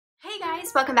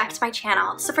guys, welcome back to my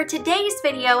channel. So for today's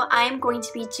video, I'm going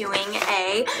to be doing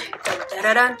a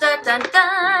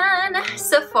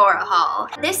Sephora haul.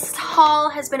 This haul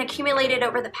has been accumulated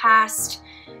over the past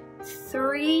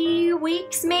 3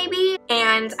 weeks maybe,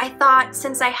 and I thought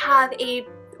since I have a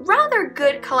rather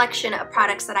good collection of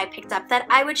products that I picked up that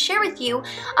I would share with you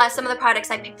some of the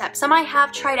products I picked up. Some I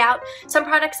have tried out, some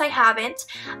products I haven't,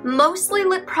 mostly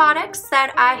lip products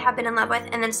that I have been in love with,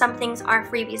 and then some things are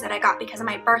freebies that I got because of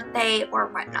my birthday or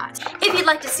whatnot. If you'd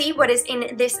like to see what is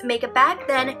in this makeup bag,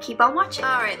 then keep on watching.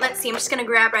 Alright, let's see, I'm just gonna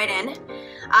grab right in.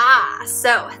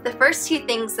 So the first two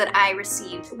things that I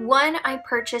received, one I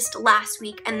purchased last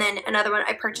week and then another one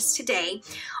I purchased today,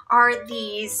 are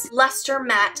these Luster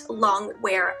Matte Long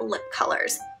Wear lip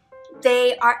colors.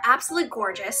 They are absolutely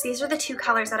gorgeous. These are the two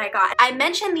colors that I got. I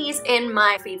mentioned these in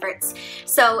my favorites,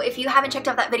 so if you haven't checked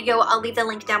out that video, I'll leave the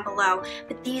link down below,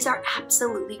 but these are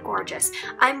absolutely gorgeous.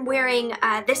 I'm wearing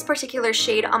this particular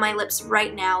shade on my lips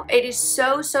right now. It is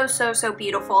so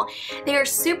beautiful. They are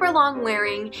super long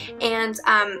wearing, and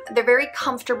they're very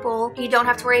comfortable. You don't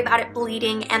have to worry about it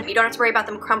bleeding, and you don't have to worry about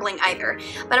them crumbling either.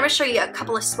 But I'm going to show you a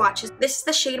couple of swatches. This is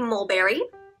the shade Mulberry.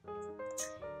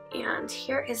 And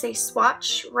here is a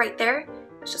swatch right there.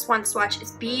 It's just one swatch.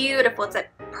 It's beautiful. It's a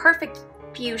perfect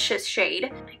fuchsia shade.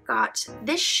 I got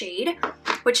this shade,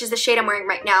 which is the shade I'm wearing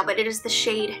right now, but it is the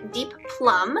shade Deep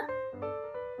Plum.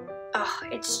 Oh,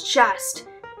 it's just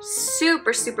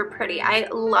super pretty. I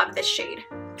love this shade.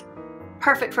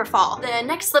 Perfect for fall. The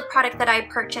next lip product that I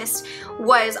purchased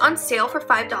was on sale for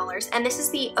 $5, and this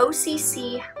is the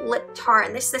OCC Lip Tarte,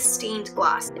 and this is the stained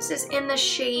gloss. This is in the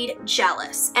shade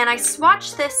Jealous, and I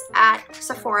swatched this at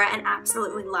Sephora and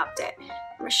absolutely loved it.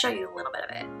 I'm gonna show you a little bit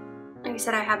of it. Like I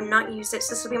said, I have not used it,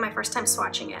 so this will be my first time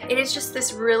swatching it. It is just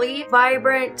this really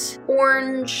vibrant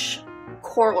orange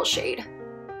coral shade.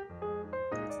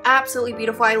 Absolutely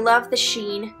beautiful. I love the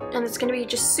sheen, and it's going to be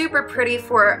just super pretty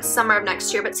for summer of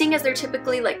next year, but seeing as they're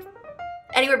typically like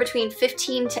anywhere between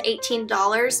 $15 to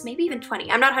 $18, maybe even $20,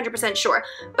 I'm not 100% sure,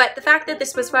 but the fact that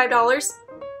this was $5,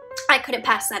 I couldn't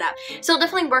pass that up. So it'll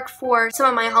definitely work for some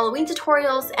of my Halloween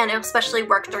tutorials, and it'll especially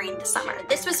work during the summer.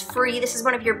 This was free. This is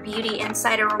one of your Beauty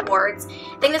Insider rewards.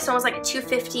 I think this one was like a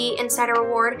 $2.50 Insider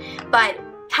reward, but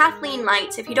Kathleen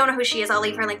Lights, if you don't know who she is, I'll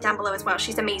leave her link down below as well.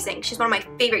 She's amazing. She's one of my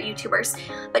favorite YouTubers.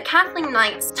 But Kathleen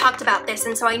Lights talked about this,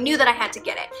 and so I knew that I had to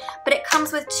get it. But it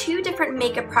comes with 2 different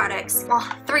makeup products. Well,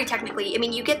 3 technically. I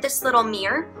mean, you get this little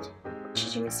mirror, which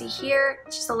as you can see here,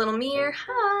 it's just a little mirror.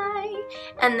 Hi!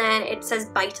 And then it says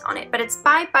Bite on it. But it's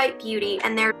by Bite Beauty,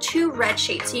 and they're 2 red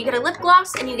shades. So you get a lip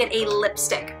gloss and you get a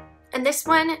lipstick. And this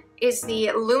one is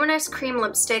the Luminous Cream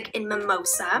Lipstick in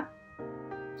Mimosa.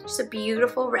 Just a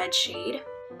beautiful red shade.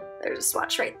 There's a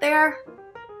swatch right there.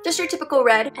 Just your typical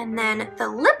red. And then the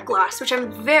lip gloss, which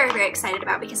I'm very excited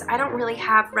about because I don't really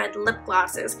have red lip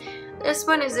glosses. This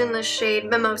one is in the shade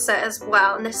Mimosa as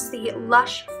well, and this is the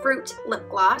Lush Fruit Lip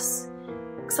Gloss.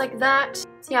 Looks like that.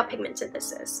 See how pigmented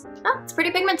this is. Oh, it's pretty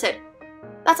pigmented.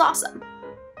 That's awesome.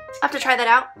 I'll have to try that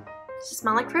out. Does it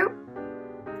smell like fruit?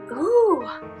 Ooh.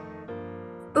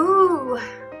 Ooh.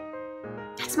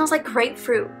 That smells like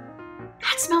grapefruit.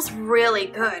 That smells really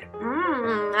good.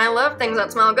 I love things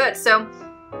that smell good, so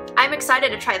I'm excited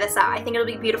to try this out. I think it'll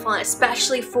be beautiful, and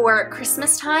especially for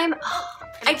Christmas time.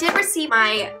 I did receive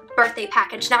my birthday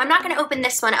package. Now, I'm not going to open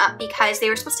this one up because they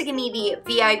were supposed to give me the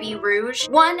VIB Rouge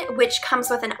one, which comes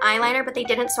with an eyeliner, but they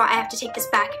didn't, so I have to take this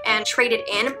back and trade it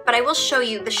in. But I will show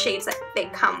you the shades that they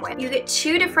come with. You get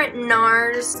 2 different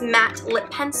Nars matte lip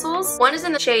pencils. One is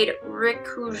in the shade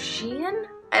Rikugien.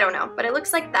 I don't know, but it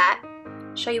looks like that.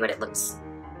 Show you what it looks.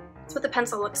 That's what the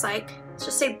pencil looks like. It's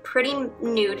just a pretty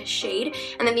nude shade.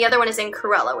 And then the other one is in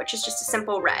Cruella, which is just a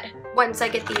simple red. Once I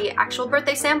get the actual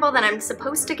birthday sample that I'm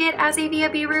supposed to get as a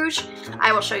VIB Rouge,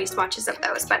 I will show you swatches of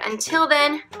those. But until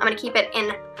then, I'm gonna keep it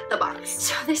in the box.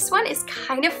 So this one is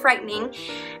kind of frightening,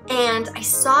 and I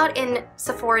saw it in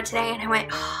Sephora today and I went,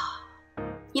 oh,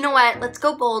 you know what, let's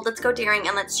go bold, let's go daring,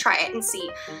 and let's try it and see.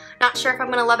 Not sure if I'm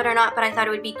gonna love it or not, but I thought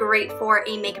it would be great for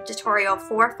a makeup tutorial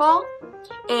for fall.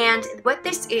 And what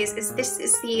this is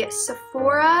the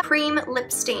Sephora Cream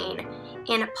Lip Stain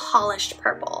in Polished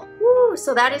Purple. Woo,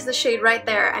 so that is the shade right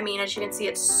there. I mean, as you can see,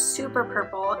 it's super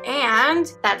purple,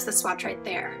 and that's the swatch right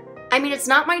there. I mean, it's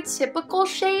not my typical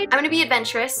shade. I'm gonna be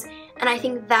adventurous, and I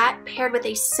think that paired with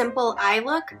a simple eye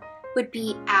look would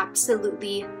be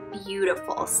absolutely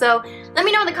beautiful. So let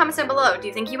me know in the comments down below. Do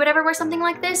you think you would ever wear something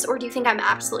like this, or do you think I'm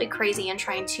absolutely crazy and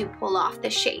trying to pull off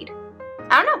this shade?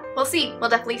 I don't know. We'll see. We'll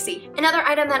definitely see. Another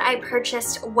item that I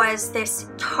purchased was this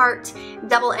Tarte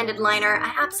double-ended liner.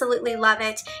 I absolutely love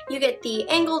it. You get the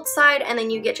angled side and then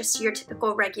you get just your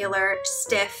typical regular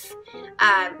stiff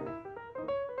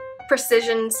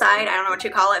precision side. I don't know what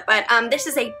you call it, but this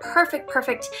is a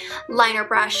perfect liner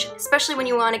brush, especially when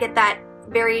you want to get that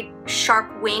very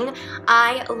sharp wing.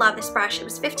 I love this brush. It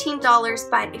was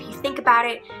 $15, but if you think about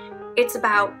it, it's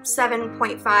about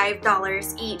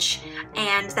 $7.5 each,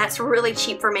 and that's really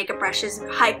cheap for makeup brushes,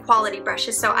 high quality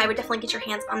brushes, so I would definitely get your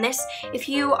hands on this if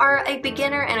you are a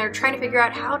beginner and are trying to figure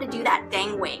out how to do that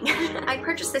dang wing. I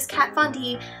purchased this Kat Von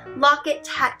D Lock-It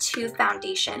Tattoo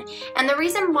Foundation, and the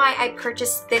reason why I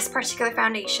purchased this particular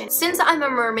foundation, since I'm a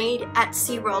mermaid at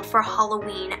SeaWorld for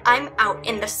Halloween, I'm out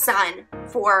in the sun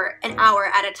for an hour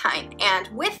at a time, and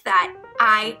with that,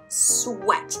 I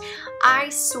sweat. I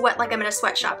sweat like I'm in a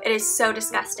sweatshop. It is so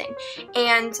disgusting.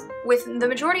 And with the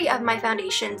majority of my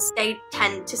foundations, they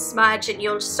tend to smudge and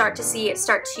you'll start to see it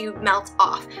start to melt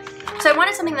off. So I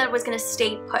wanted something that was going to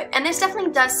stay put. And this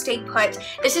definitely does stay put.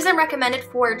 This isn't recommended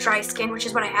for dry skin, which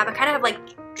is what I have. I kind of have like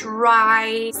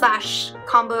dry /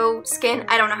 combo skin.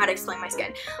 I don't know how to explain my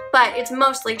skin, but it's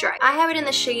mostly dry. I have it in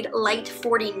the shade Light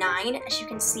 49, as you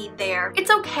can see there.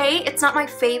 It's okay. It's not my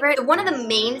favorite. One of the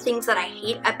main things that I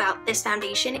hate about this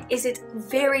foundation is it's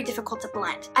very difficult to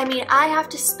blend. I mean, I have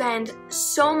to spend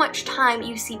so much time.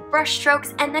 You see brush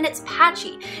strokes and then it's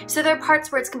patchy. So there are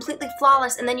parts where it's completely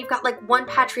flawless and then you've got like one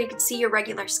patch where you can see your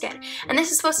regular skin. And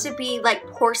this is supposed to be like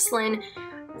porcelain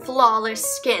flawless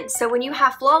skin. So when you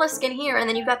have flawless skin here and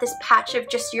then you've got this patch of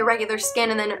just your regular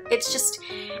skin and then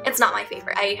it's not my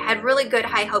favorite. I had really good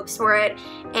high hopes for it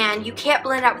and you can't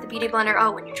blend out with a beauty blender.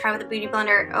 Oh, when you try with a beauty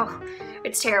blender, oh,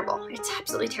 it's terrible. It's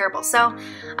absolutely terrible. So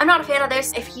I'm not a fan of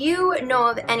this. If you know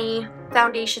of any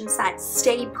foundations that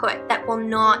stay put, that will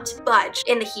not budge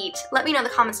in the heat, let me know in the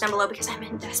comments down below because I'm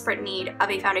in desperate need of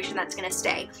a foundation that's gonna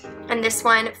stay. And this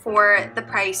one, for the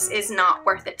price, is not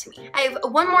worth it to me. I have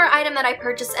one more item that I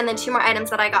purchased and then two more items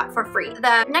that I got for free.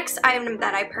 The next item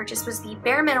that I purchased was the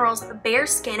BareMinerals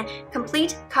Bareskin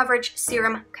Complete Coverage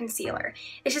Serum Concealer.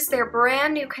 It's just their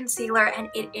brand new concealer and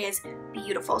it is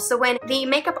beautiful. So when the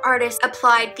makeup artist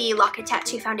applied the Lock-It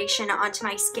Tattoo foundation onto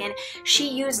my skin, she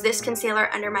used this concealer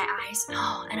under my eyes.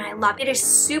 Oh, and I love it. It is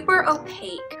super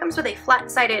opaque. It comes with a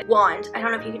flat-sided wand. I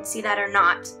don't know if you can see that or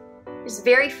not. It's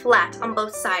very flat on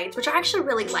both sides, which I actually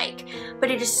really like, but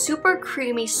it is super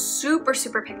creamy, super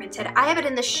pigmented. I have it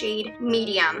in the shade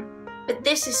medium, but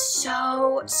this is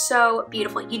so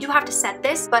beautiful. You do have to set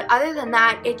this, but other than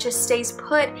that, it just stays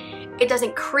put. It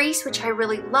doesn't crease, which I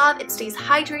really love. It stays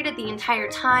hydrated the entire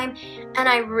time, and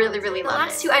I really love it. The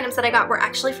last two items that I got were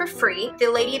actually for free. The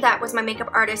lady that was my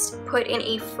makeup artist put in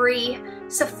a free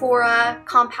Sephora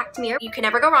compact mirror. You can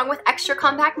never go wrong with extra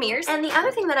compact mirrors. And the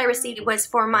other thing that I received was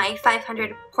for my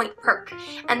 500-point perk,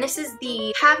 and this is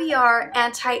the Caviar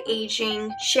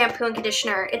Anti-Aging Shampoo and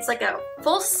Conditioner. It's like a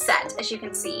full set, as you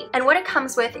can see. And what it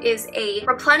comes with is a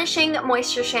replenishing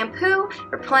moisture shampoo,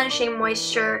 replenishing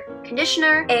moisture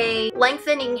conditioner, a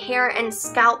lengthening hair and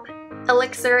scalp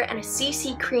elixir, and a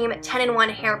CC cream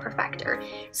 10-in-1 hair perfector.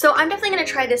 So I'm definitely going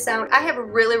to try this out. I have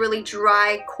really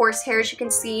dry, coarse hair, as you can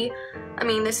see. I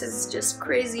mean, this is just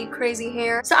crazy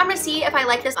hair. So I'm going to see if I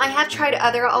like this. I have tried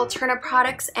other Alterna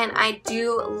products and I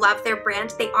do love their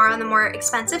brand. They are on the more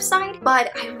expensive side,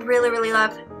 but I really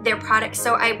love their products.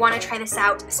 So I want to try this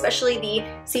out, especially the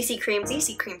CC cream,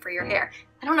 ZC cream for your hair.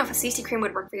 I don't know if a CC cream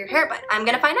would work for your hair, but I'm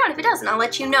gonna find out if it does, and I'll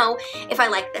let you know if I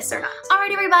like this or not.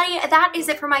 Alright everybody, that is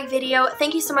it for my video.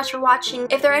 Thank you so much for watching.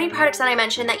 If there are any products that I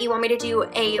mentioned that you want me to do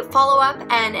a follow-up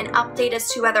and an update as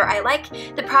to whether I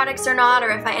like the products or not,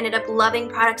 or if I ended up loving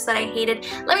products that I hated,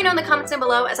 let me know in the comments down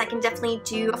below, as I can definitely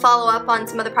do a follow-up on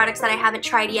some of the products that I haven't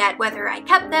tried yet, whether I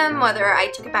kept them, whether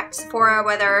I took it back to Sephora,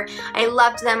 whether I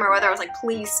loved them, or whether I was like,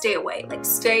 please stay away. Like,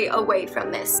 stay away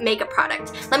from this makeup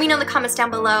product. Let me know in the comments down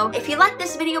below. If you like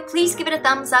this video, please give it a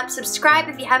thumbs up, subscribe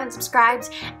if you haven't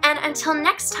subscribed, and until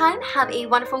next time, have a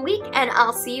wonderful week, and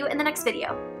I'll see you in the next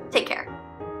video. Take care.